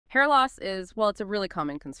Hair loss is, well, it's a really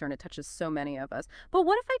common concern. It touches so many of us. But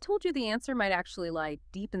what if I told you the answer might actually lie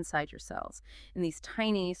deep inside your cells, in these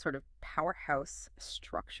tiny, sort of powerhouse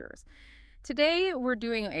structures? Today, we're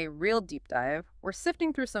doing a real deep dive. We're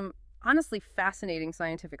sifting through some honestly fascinating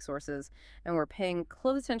scientific sources, and we're paying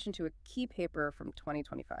close attention to a key paper from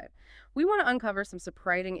 2025. We want to uncover some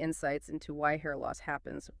surprising insights into why hair loss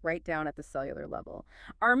happens right down at the cellular level.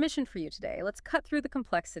 Our mission for you today: let's cut through the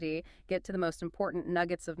complexity, get to the most important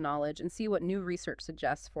nuggets of knowledge, and see what new research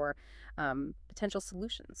suggests for potential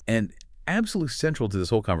solutions. And absolutely central to this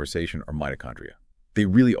whole conversation are mitochondria. They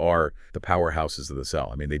really are the powerhouses of the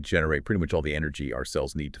cell. I mean, they generate pretty much all the energy our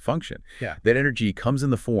cells need to function. Yeah. That energy comes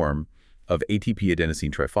in the form of ATP adenosine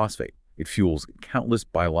triphosphate. It fuels countless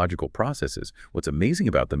biological processes. What's amazing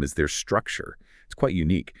about them is their structure. It's quite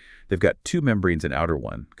unique. They've got two membranes, an outer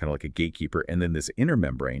one, kind of like a gatekeeper, and then this inner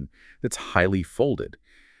membrane that's highly folded.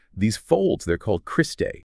 These folds, they're called cristae.